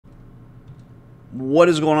What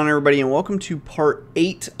is going on, everybody, and welcome to part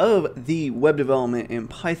 8 of the web development in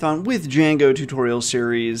Python with Django tutorial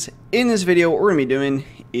series. In this video, what we're going to be doing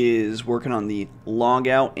is working on the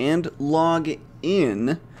logout and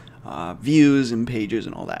login views and pages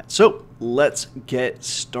and all that. So let's get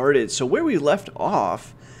started. So where we left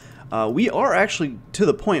off, we are actually to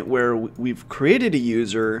the point where we've created a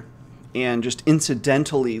user and just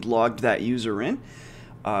incidentally logged that user in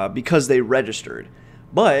because they registered.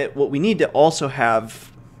 But what we need to also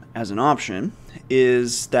have as an option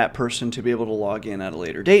is that person to be able to log in at a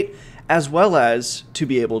later date, as well as to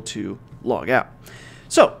be able to log out.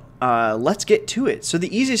 So let's get to it. So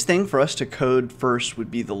the easiest thing for us to code first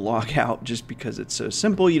would be the logout, just because it's so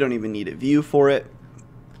simple. You don't even need a view for it.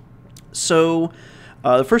 So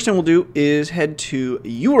the first thing we'll do is head to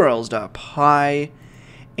urls.py,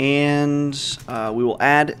 and we will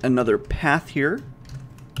add another path here.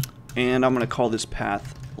 And I'm going to call this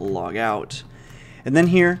path logout. And then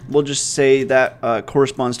here, we'll just say that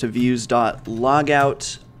corresponds to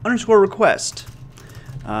views.logout_request.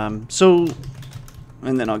 And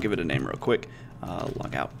then I'll give it a name real quick,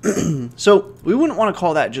 logout. So we wouldn't want to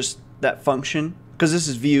call that just that function, because this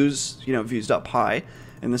is views, views.py,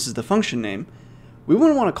 and this is the function name. We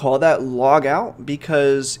wouldn't want to call that logout,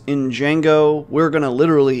 because in Django, we're going to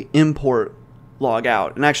literally import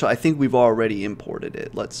logout. And actually, I think we've already imported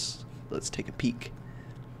it. Let's take a peek.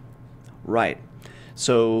 Right.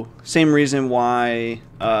 So same reason why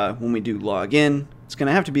when we do login, it's going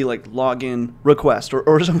to have to be like login request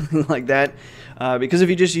or something like that. Because if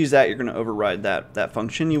you just use that, you're going to override that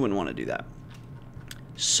function. You wouldn't want to do that.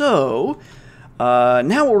 So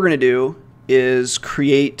now what we're going to do is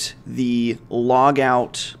create the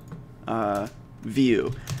logout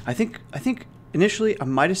view. I think initially I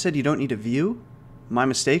might have said you don't need a view. My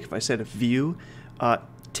mistake if I said a view.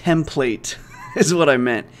 Template is what I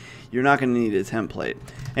meant. You're not going to need a template.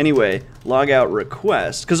 Anyway, logout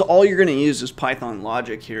request, because all you're going to use is Python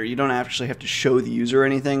logic here. You don't actually have to show the user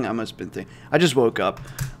anything. I must have been thinking. I just woke up.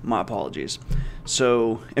 My apologies.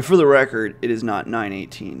 So, and for the record, it is not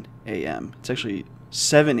 9:18 a.m. It's actually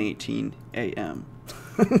 7:18 a.m.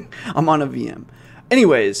 I'm on a VM.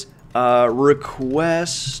 Anyways,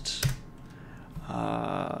 request.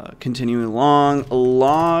 Continuing along,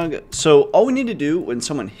 so all we need to do when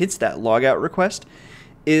someone hits that logout request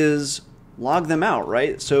is log them out,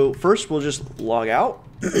 right? So first we'll just log out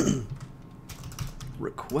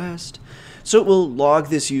request. So it will log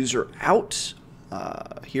this user out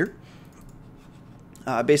here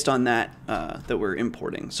based on that that we're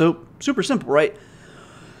importing. So super simple, right?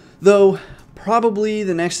 Though probably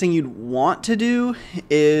the next thing you'd want to do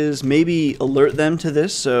is maybe alert them to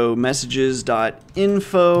this. So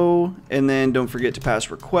messages.info, and then don't forget to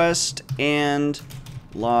pass request and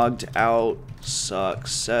logged out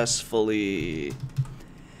successfully.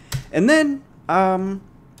 And then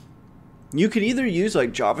you could either use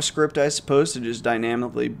like JavaScript, I suppose, to just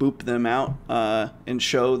dynamically boop them out and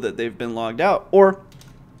show that they've been logged out, or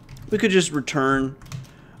we could just return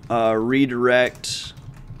redirect.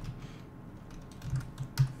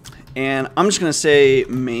 And I'm just going to say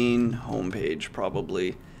main homepage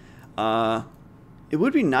probably. It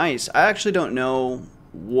would be nice. I actually don't know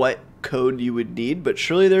what code you would need, but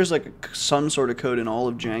surely there's like some sort of code in all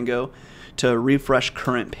of Django to refresh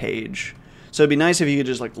current page. So it'd be nice if you could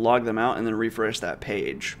just like log them out and then refresh that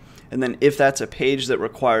page. And then if that's a page that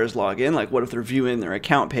requires login, like what if they're viewing their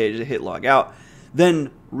account page, they hit log out, then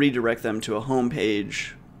redirect them to a home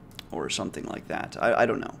page or something like that. I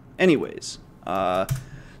don't know. Anyways,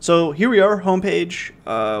 so here we are, homepage.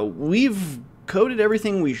 We've coded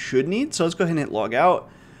everything we should need, so let's go ahead and hit log out.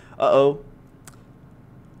 Uh-oh.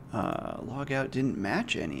 Logout didn't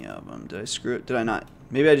match any of them. Did I screw it? Did I not?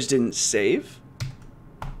 Maybe I just didn't save.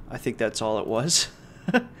 I think that's all it was.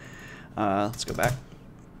 Let's go back.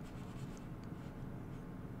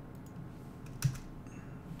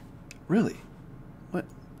 Really? What?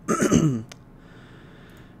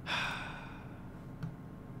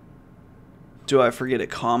 Do I forget a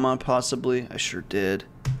comma, possibly? I sure did.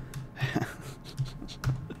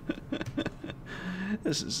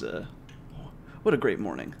 This is, what a great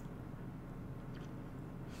morning.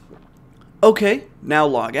 Okay, now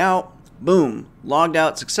log out. Boom. Logged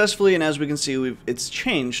out successfully, and as we can see, it's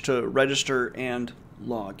changed to register and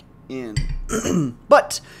log in.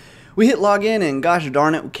 But we hit login, and gosh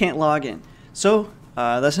darn it, we can't log in. So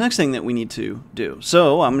that's the next thing that we need to do.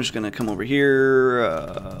 So I'm just going to come over here.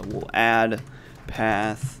 We'll add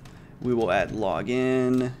path, we will add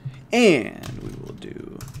login, and we will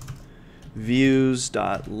do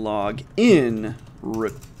views.login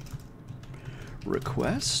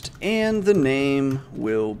request, and the name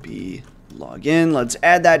will be log in. Let's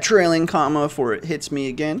add that trailing comma before it hits me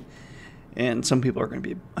again. And some people are going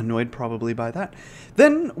to be annoyed probably by that.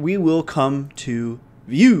 Then we will come to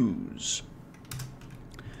views.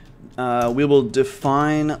 We will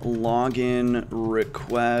define login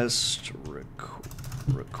request.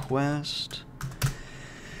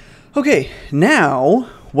 Okay, now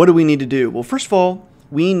what do we need to do? Well, first of all,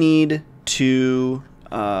 we need to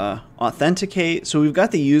authenticate. So we've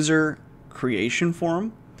got the user creation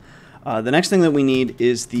form. The next thing that we need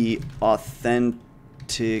is the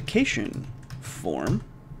authentication form.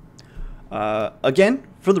 Again,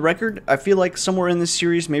 for the record, I feel like somewhere in this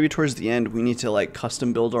series, maybe towards the end, we need to like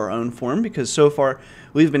custom build our own form, because so far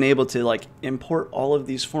we've been able to like import all of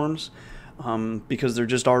these forms because they're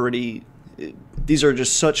just already, these are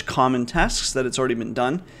just such common tasks that it's already been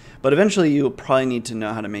done. But eventually you'll probably need to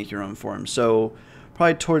know how to make your own form. So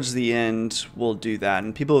probably towards the end we'll do that.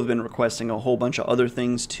 And people have been requesting a whole bunch of other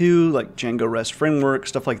things too, like Django REST framework,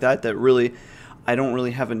 stuff like that, that really, I don't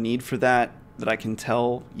really have a need for that I can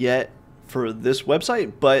tell yet for this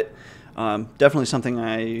website, but definitely something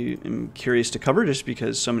I am curious to cover just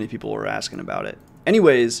because so many people are asking about it.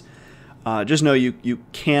 Anyways, just know you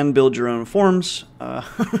can build your own forms.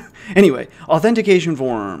 Anyway, authentication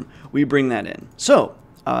form, we bring that in. So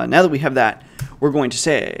now that we have that, we're going to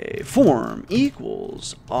say form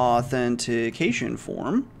equals authentication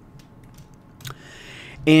form,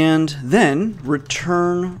 and then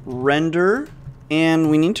return render, and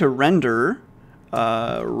we need to render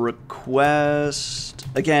request.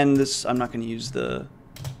 Again, this, I'm not going to use the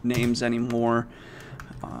names anymore.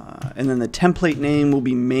 And then the template name will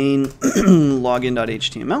be main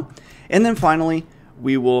login.html. And then finally,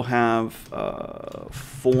 we will have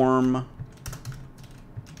form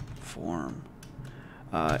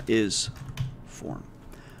is form.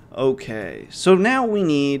 Okay, so now we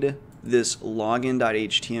need this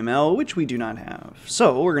login.html, which we do not have.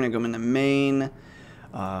 So we're going to go into main.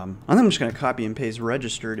 I think I'm just going to copy and paste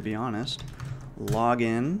register, to be honest.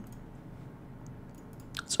 Login.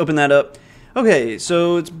 Let's open that up. Okay,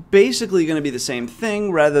 so it's basically going to be the same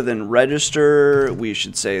thing. Rather than register, we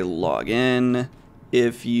should say login.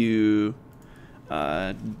 If you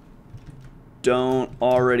don't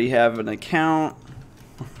already have an account,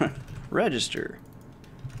 register.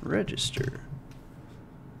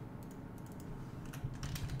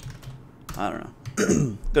 I don't know.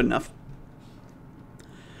 Good enough.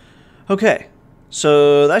 Okay,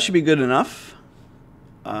 so that should be good enough.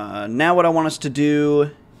 Now what I want us to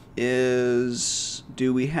do is,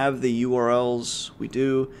 do we have the URLs? We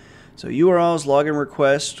do. So URLs, login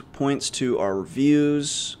request points to our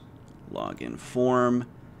views, login form,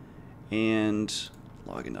 and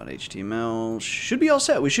login.html should be all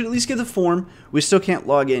set. We should at least get the form. We still can't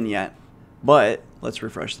log in yet, but let's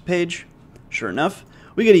refresh the page. Sure enough,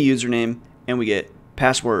 we get a username and we get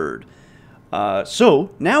password. So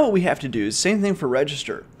now what we have to do is same thing for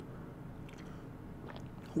register.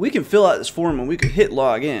 We can fill out this form and we could hit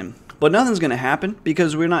log in, but nothing's going to happen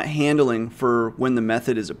because we're not handling for when the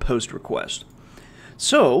method is a post request.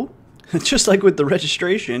 So just like with the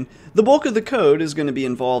registration, the bulk of the code is going to be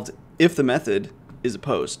involved if the method is a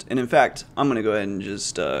post. And in fact, I'm going to go ahead and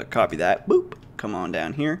just copy that. Boop, come on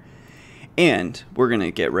down here. And we're going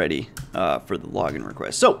to get ready for the login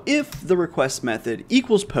request. So if the request method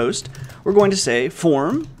equals post, we're going to say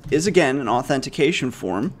form is again an authentication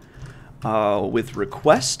form with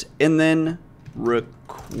request and then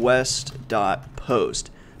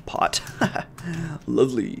request.post. Pot.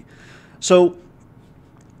 Lovely. So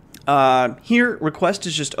here request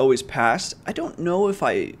is just always passed. I don't know if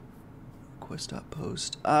I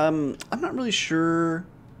request.post. I'm not really sure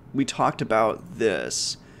we talked about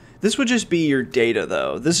this. This would just be your data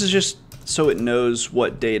though. This is just so it knows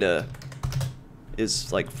what data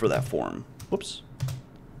is like for that form. Whoops.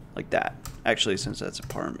 Like that. Actually, since that's a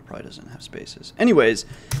parm, it probably doesn't have spaces. Anyways,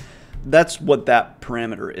 that's what that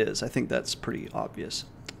parameter is. I think that's pretty obvious.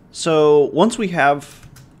 So once we have,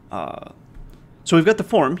 so we've got the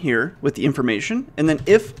form here with the information, and then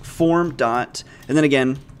if form dot, and then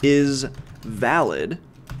again is valid,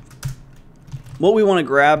 what we want to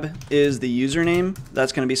grab is the username.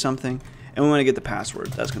 That's going to be something, and we want to get the password.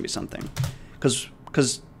 That's going to be something, because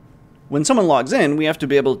when someone logs in, we have to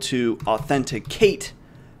be able to authenticate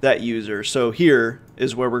that user. So here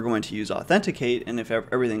is where we're going to use authenticate, and if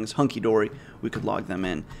everything's hunky-dory, we could log them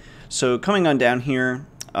in. So coming on down here,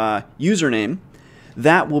 username,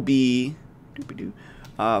 that will be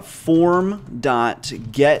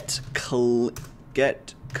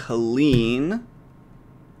form.getClean.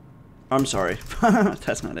 I'm sorry,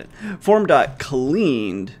 that's not it.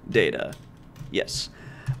 Form.cleaned data. Yes.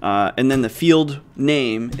 And then the field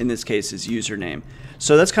name in this case is username.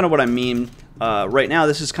 So that's kind of what I mean. Right now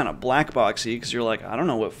this is kind of black boxy because you're like, I don't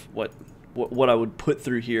know what I would put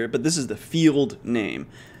through here, but this is the field name.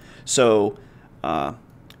 So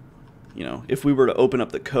you know, if we were to open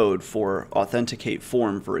up the code for authenticate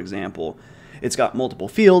form, for example, it's got multiple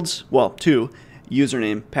fields, well, 2,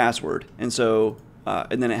 username, password, and so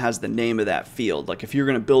and then it has the name of that field. Like if you're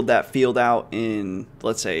going to build that field out in,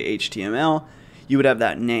 let's say, HTML, you would have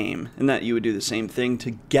that name, and that you would do the same thing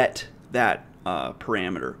to get that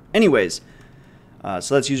parameter. Anyways,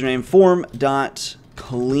 so that's username, form dot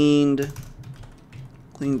cleaned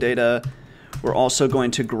clean data. We're also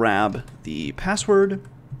going to grab the password,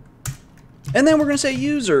 and then we're going to say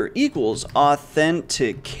user equals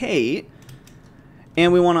authenticate,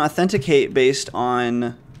 and we want to authenticate based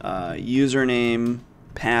on username,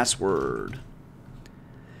 password.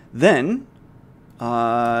 Then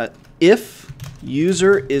if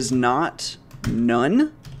user is not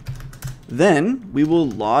none, then we will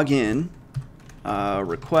log in,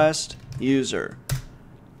 request user.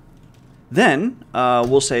 Then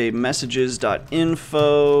we'll say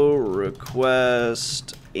messages.info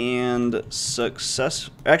request and success.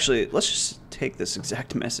 Actually, let's just take this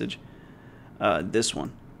exact message, this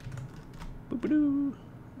one.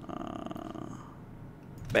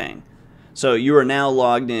 Bang. So you are now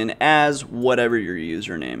logged in as whatever your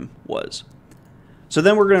username was. So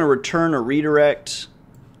then we're going to return a redirect.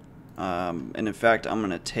 And in fact, I'm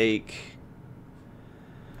going to take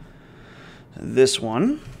this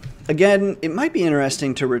one. Again, it might be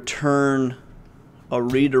interesting to return a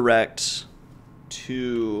redirect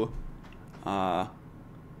to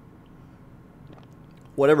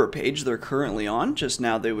whatever page they're currently on, just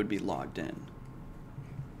now they would be logged in.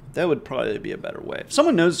 That would probably be a better way. If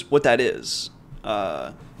someone knows what that is,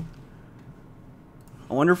 I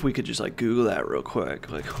wonder if we could just like Google that real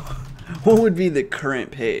quick. Like, what would be the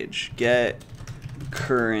current page? Get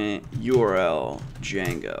current URL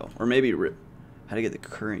Django, or maybe how to get the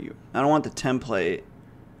current. I don't want the template.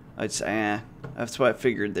 I'd say that's why I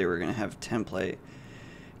figured they were gonna have template.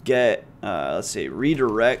 Get let's say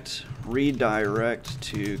redirect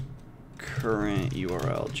to current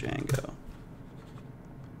URL Django.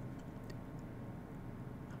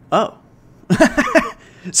 Oh.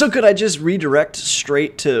 So could I just redirect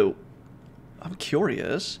straight to, I'm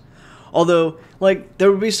curious. Although, like,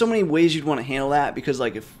 there would be so many ways you'd want to handle that, because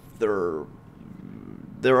like if they're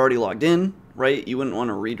already logged in, right? You wouldn't want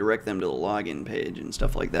to redirect them to the login page and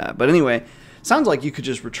stuff like that. But anyway, sounds like you could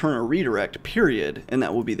just return a redirect, period, and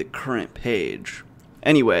that will be the current page.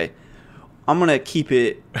 Anyway, I'm going to keep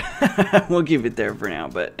it, we'll keep it there for now.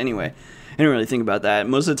 But anyway, I didn't really think about that.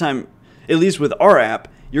 Most of the time, at least with our app,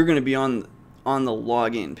 you're going to be on the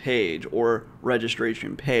login page or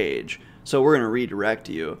registration page. So we're going to redirect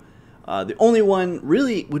you. The only one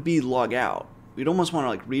really would be Logout. We'd almost want to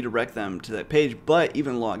like redirect them to that page, but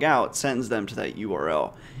even Logout sends them to that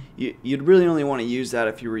URL. You'd really only want to use that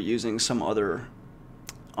if you were using some other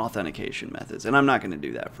authentication methods, and I'm not going to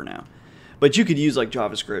do that for now. But you could use like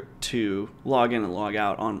JavaScript to log in and log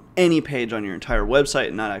out on any page on your entire website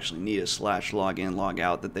and not actually need a /login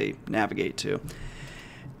logout that they navigate to.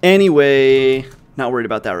 Anyway, not worried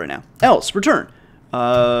about that right now. Else, return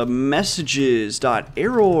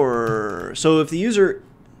messages.error. So if the user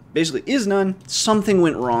basically is none, something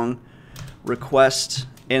went wrong, request,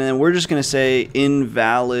 and then we're just going to say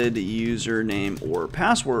invalid username or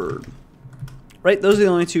password. Right? Those are the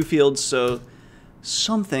only two fields, so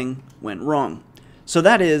something went wrong. So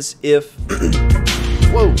that is if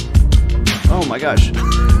whoa, oh my gosh.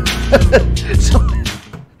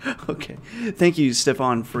 Okay, thank you,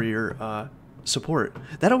 Stefan, for your support.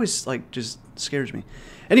 That always like just scares me.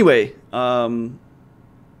 Anyway,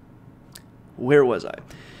 where was I?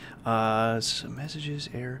 So messages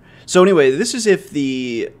error. So anyway, this is if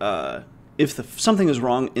something is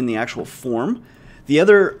wrong in the actual form. The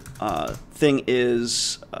other thing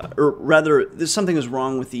is, or rather, something is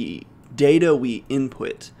wrong with the data we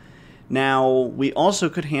input. Now, we also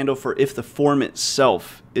could handle for if the form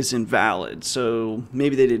itself is invalid. So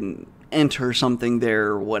maybe they didn't enter something there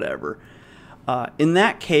or whatever. In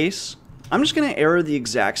that case, I'm just going to error the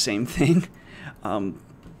exact same thing.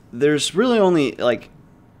 There's really only, like,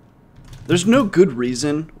 there's no good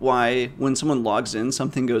reason why when someone logs in,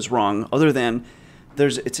 something goes wrong, other than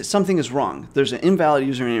something is wrong. There's an invalid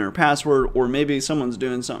username or password, or maybe someone's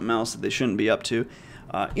doing something else that they shouldn't be up to.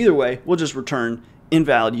 Either way, we'll just return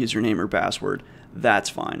invalid username or password. That's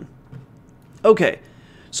fine. Okay,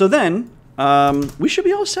 so then we should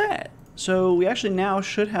be all set. So we actually now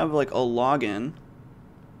should have like a login.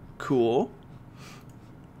 Cool.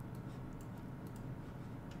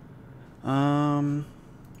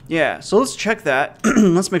 Yeah, so let's check that.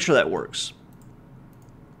 Let's make sure that works.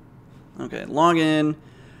 Okay, login.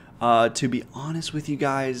 To be honest with you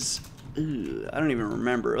guys, I don't even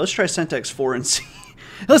remember. Let's try syntax 4 and see.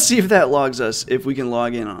 Let's see if that logs us, if we can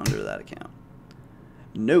log in under that account.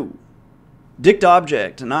 No. Dict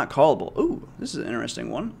object, not callable. Ooh, this is an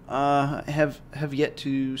interesting one. I have yet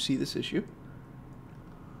to see this issue.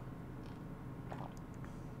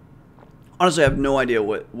 Honestly, I have no idea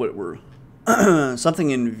what we're...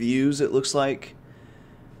 something in views, it looks like.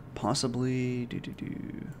 Possibly...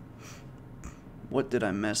 What did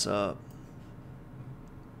I mess up?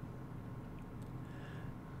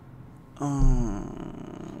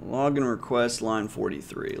 Login request, line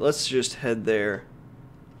 43. Let's just head there.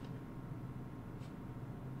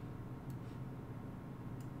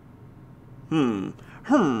 What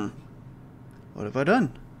have I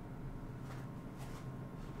done?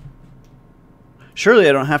 Surely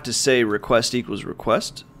I don't have to say request equals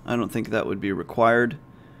request. I don't think that would be required.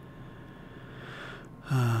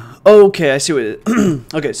 Okay, I see what it is.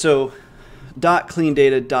 Okay, so dot clean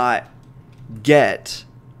data dot get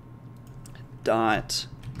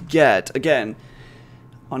again.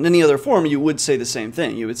 On any other form, you would say the same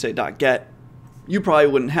thing. You would say dot get. You probably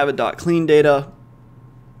wouldn't have a dot clean data.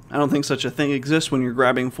 I don't think such a thing exists when you're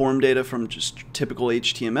grabbing form data from just typical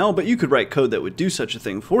HTML, but you could write code that would do such a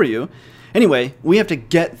thing for you. Anyway, we have to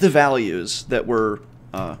get the values that were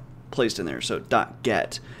placed in there. So dot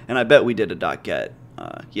get, and I bet we did a dot get.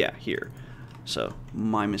 Yeah, here. So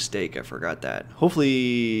my mistake. I forgot that.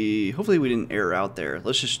 Hopefully we didn't error out there.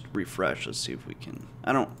 Let's just refresh. Let's see if we can.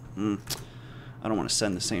 I don't want to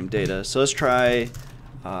send the same data. So let's try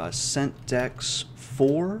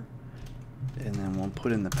sentdex4, and then we'll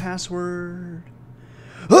put in the password.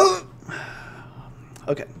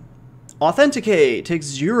 Okay. Authenticate takes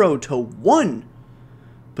 0 to 1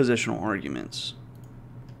 positional arguments.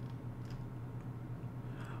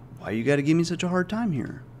 Why you gotta give me such a hard time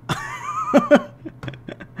here?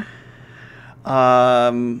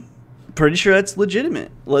 Pretty sure that's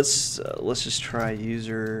legitimate. Let's just try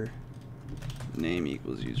user name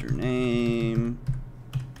equals username,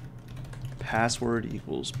 password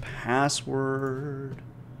equals password.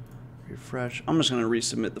 Refresh. I'm just gonna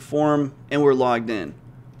resubmit the form, and we're logged in.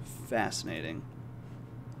 Fascinating.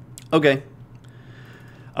 Okay.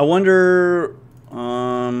 I wonder.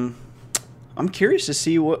 I'm curious to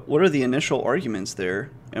see what are the initial arguments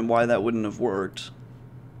there and why that wouldn't have worked.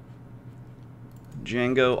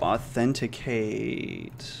 Django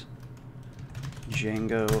authenticate.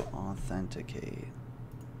 Django authenticate.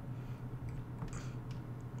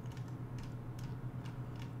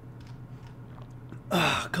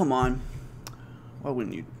 Come on. Why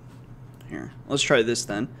wouldn't you? Here, let's try this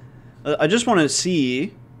then. I just want to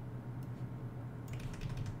see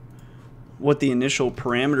what the initial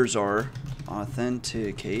parameters are.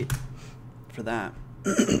 Authenticate for that.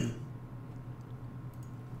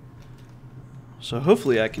 So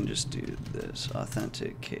hopefully I can just do this.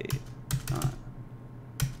 Authenticate.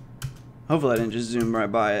 Hopefully I didn't just zoom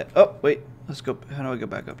right by it. Oh, wait. Let's go. How do I go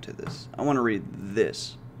back up to this? I want to read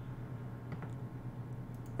this.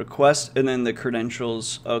 Request and then the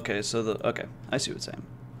credentials. Okay, so okay. I see what it's saying.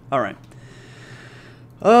 All right.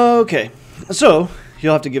 Okay. So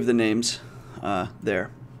you'll have to give the names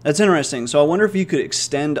there. That's interesting. So I wonder if you could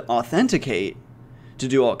extend authenticate to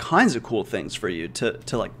do all kinds of cool things for you to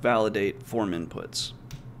like validate form inputs.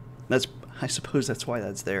 I suppose that's why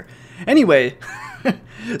that's there. Anyway,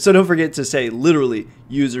 so don't forget to say literally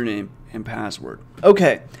username and password.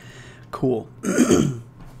 Okay, cool.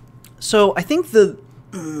 So I think I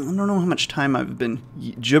don't know how much time I've been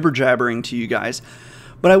jibber jabbering to you guys,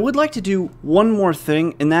 but I would like to do one more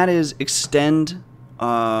thing, and that is extend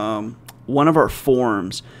one of our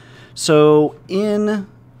forms. So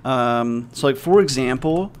like for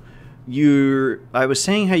example, I was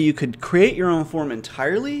saying how you could create your own form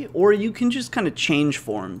entirely, or you can just kind of change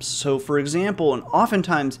forms. So for example, and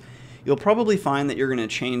oftentimes you'll probably find that you're going to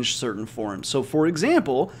change certain forms. So for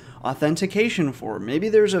example, authentication form. Maybe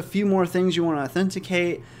there's a few more things you want to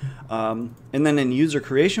authenticate. And then in user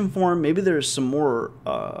creation form, maybe there's some more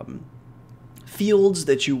fields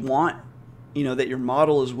that you want, that your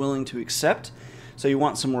model is willing to accept. So you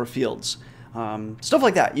want some more fields. Stuff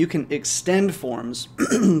like that. You can extend forms,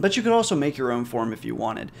 but you could also make your own form if you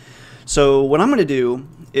wanted. So what I'm going to do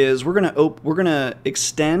is we're going to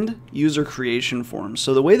extend user creation forms.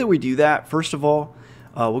 So the way that we do that, first of all,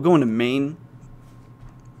 we'll go into main,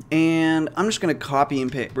 and I'm just going to copy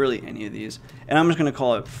and paste really any of these, and I'm just going to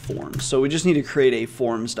call it forms. So we just need to create a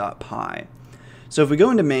forms.py. So if we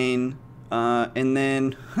go into main, And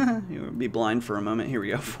then you'll be blind for a moment. Here we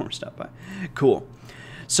go, forms.py. Cool.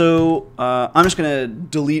 So I'm just going to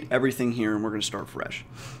delete everything here, and we're going to start fresh.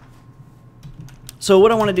 So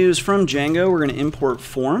what I want to do is from Django, we're going to import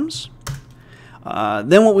forms.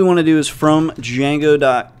 Then what we want to do is from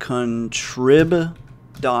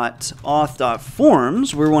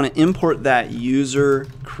django.contrib.auth.forms, we want to import that user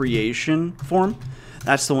creation form.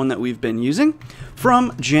 That's the one that we've been using.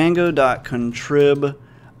 From django.contrib,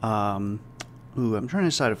 I'm trying to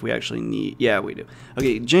decide if we actually need, yeah, we do.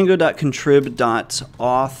 Okay,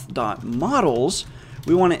 django.contrib.auth.models,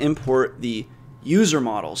 we want to import the user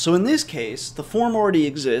model. So in this case, the form already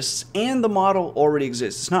exists and the model already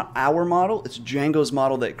exists. It's not our model, it's Django's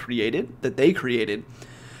model that they created,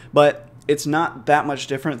 but it's not that much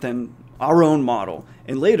different than our own model.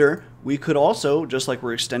 And later, we could also, just like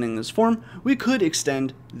we're extending this form, we could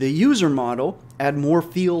extend the user model, add more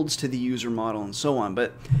fields to the user model, and so on.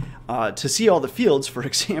 But to see all the fields, for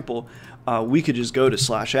example, we could just go to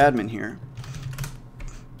 /admin here,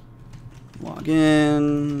 log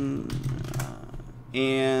in,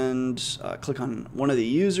 and click on one of the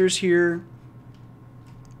users here.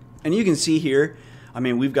 And you can see here, I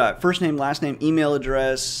mean, we've got first name, last name, email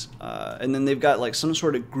address, and then they've got like some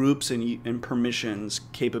sort of groups and permissions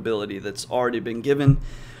capability that's already been given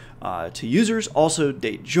to users. Also,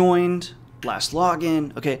 date joined, last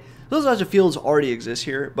login. Okay, those lots of fields already exist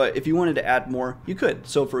here, but if you wanted to add more, you could.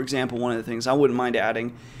 So for example, one of the things I wouldn't mind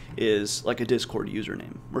adding is like a Discord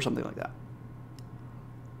username or something like that.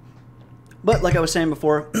 But like I was saying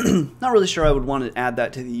before, not really sure I would want to add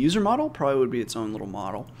that to the user model. Probably would be its own little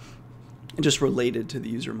model, just related to the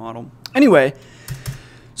user model. Anyway,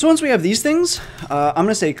 so once we have these things, I'm going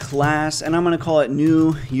to say class, and I'm going to call it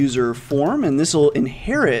new user form, and this will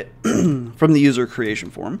inherit from the user creation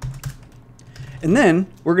form. And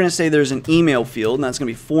then we're going to say there's an email field, and that's going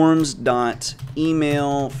to be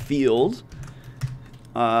forms.email field.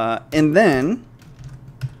 And then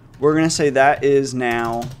we're going to say that is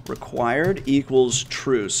now required equals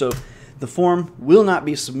true. So the form will not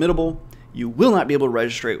be submittable. You will not be able to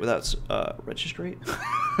register without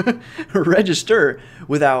register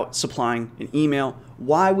without supplying an email.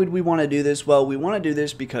 Why would we want to do this? Well, we want to do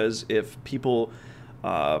this because if people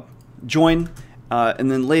join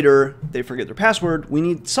and then later they forget their password, we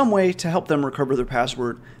need some way to help them recover their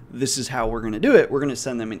password. This is how we're going to do it. We're going to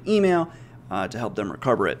send them an email to help them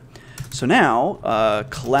recover it. So now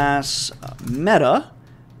class meta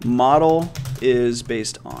model is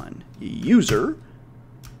based on user.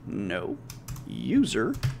 No,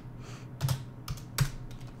 user.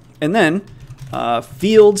 And then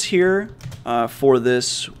fields here for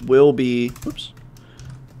this will be, oops,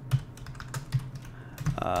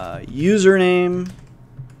 username,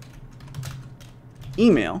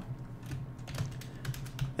 email,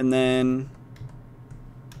 and then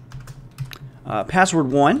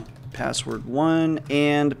password 1,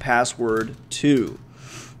 and password 2.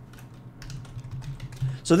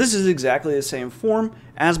 So this is exactly the same form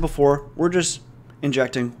as before. We're just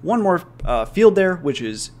injecting one more field there, which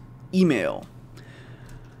is email.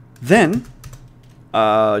 Then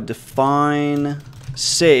define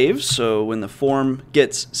save. So when the form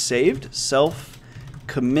gets saved, self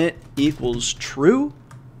commit equals true.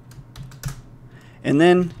 And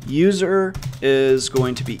then user is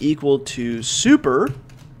going to be equal to super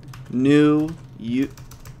new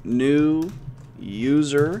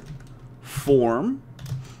user form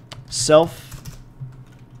self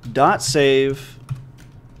dot save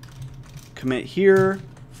commit here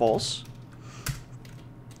false.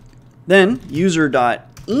 Then user dot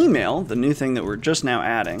email, the new thing that we're just now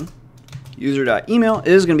adding, user dot email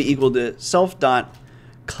is going to be equal to self dot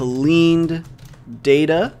cleaned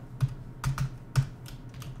data,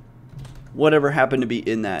 whatever happened to be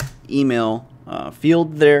in that email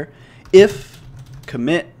field there. If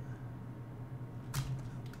commit,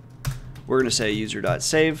 we're going to say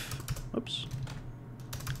user.save. Oops.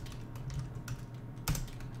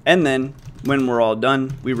 And then when we're all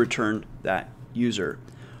done, we return that user.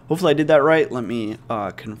 Hopefully I did that right. Let me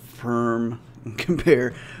confirm and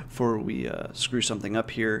compare before we screw something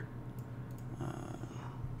up here.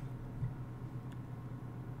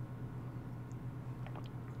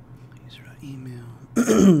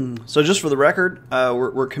 User.email. So just for the record,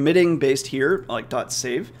 we're committing based here, like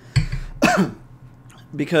 .save,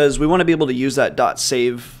 because we want to be able to use that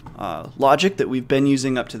 .save logic that we've been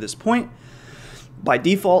using up to this point. By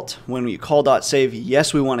default, when we call .save,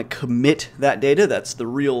 yes, we want to commit that data. That's the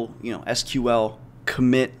real, SQL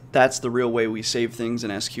commit. That's the real way we save things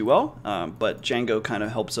in SQL. But Django kind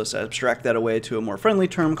of helps us abstract that away to a more friendly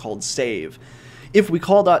term called save. If we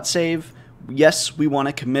call .save, yes, we want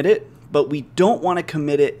to commit it, but we don't want to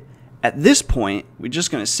commit it at this point. We're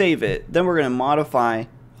just going to save it. Then we're going to modify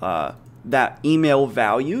that email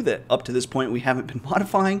value that up to this point we haven't been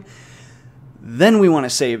modifying. Then we want to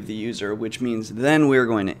save the user, which means then we're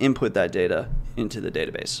going to input that data into the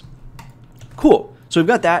database. Cool. So we've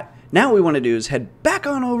got that. Now what we want to do is head back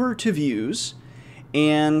on over to views,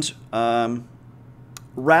 and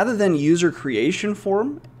rather than user creation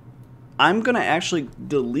form, I'm going to actually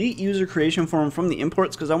delete user creation form from the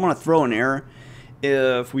imports because I want to throw an error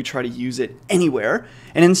if we try to use it anywhere.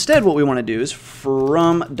 And instead what we want to do is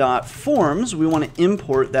from.forms, we want to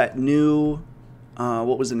import that new,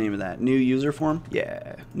 what was the name of that? New user form?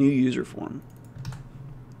 Yeah, new user form.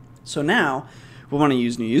 So now we want to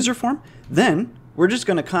use new user form. Then we're just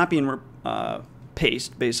going to copy and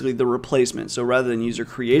paste basically the replacement. So rather than user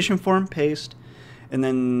creation form, paste, and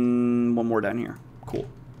then one more down here. Cool.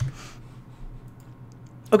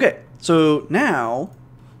 Okay, so now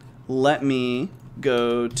let me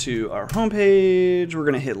go to our home page. We're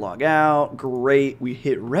going to hit log out. Great. We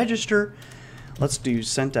hit register. Let's do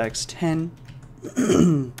syntax 10.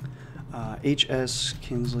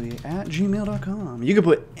 hskinsley@gmail.com. You can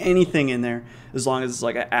put anything in there as long as it's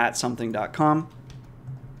like a @something.com.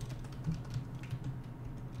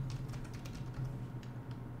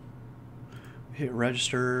 Hit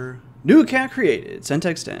register. New account created.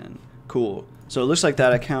 Syntax 10. Cool. So it looks like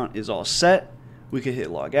that account is all set. We could hit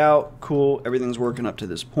log out. Cool. Everything's working up to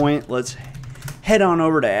this point. Let's head on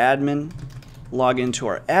over to admin. Log into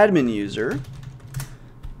our admin user.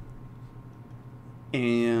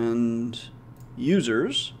 And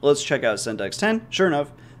users. Let's check out syntax 10. Sure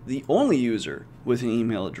enough, the only user with an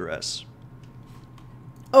email address.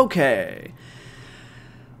 Okay.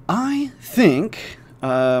 I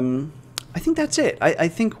think that's it. I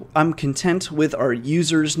think I'm content with our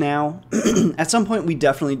users now. At some point, we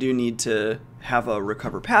definitely do need to have a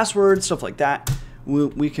recover password, stuff like that.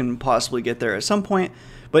 We can possibly get there at some point.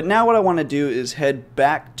 But now what I want to do is head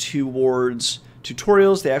back towards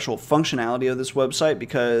tutorials, the actual functionality of this website,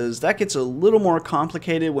 because that gets a little more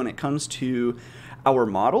complicated when it comes to our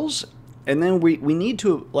models. And then we need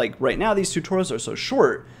to, like right now, these tutorials are so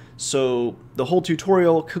short. So the whole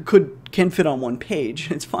tutorial can fit on one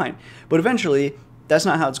page. It's fine. But eventually, that's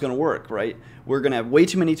not how it's going to work, right? We're going to have way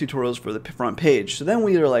too many tutorials for the front page. So then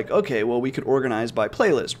we are like, okay, well, we could organize by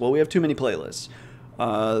playlist. Well, we have too many playlists.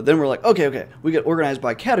 Then we're like, okay, we get organized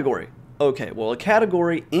by category. Okay, well, a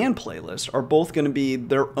category and playlist are both going to be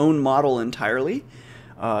their own model entirely.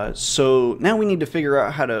 So now we need to figure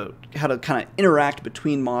out how to kind of interact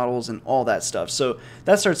between models and all that stuff. So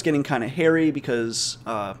that starts getting kind of hairy because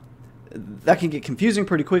that can get confusing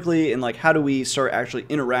pretty quickly. And like, how do we start actually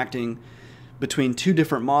interacting between two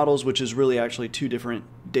different models, which is really actually two different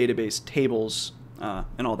database tables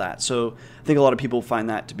and all that. So I think a lot of people find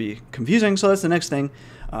that to be confusing. So that's the next thing,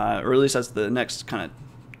 or at least that's the next kind of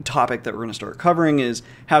topic that we're going to start covering, is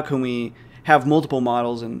how can we have multiple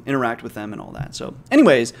models and interact with them and all that. So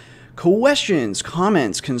anyways, questions,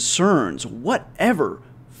 comments, concerns, whatever,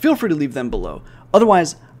 feel free to leave them below.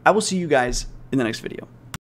 Otherwise, I will see you guys in the next video.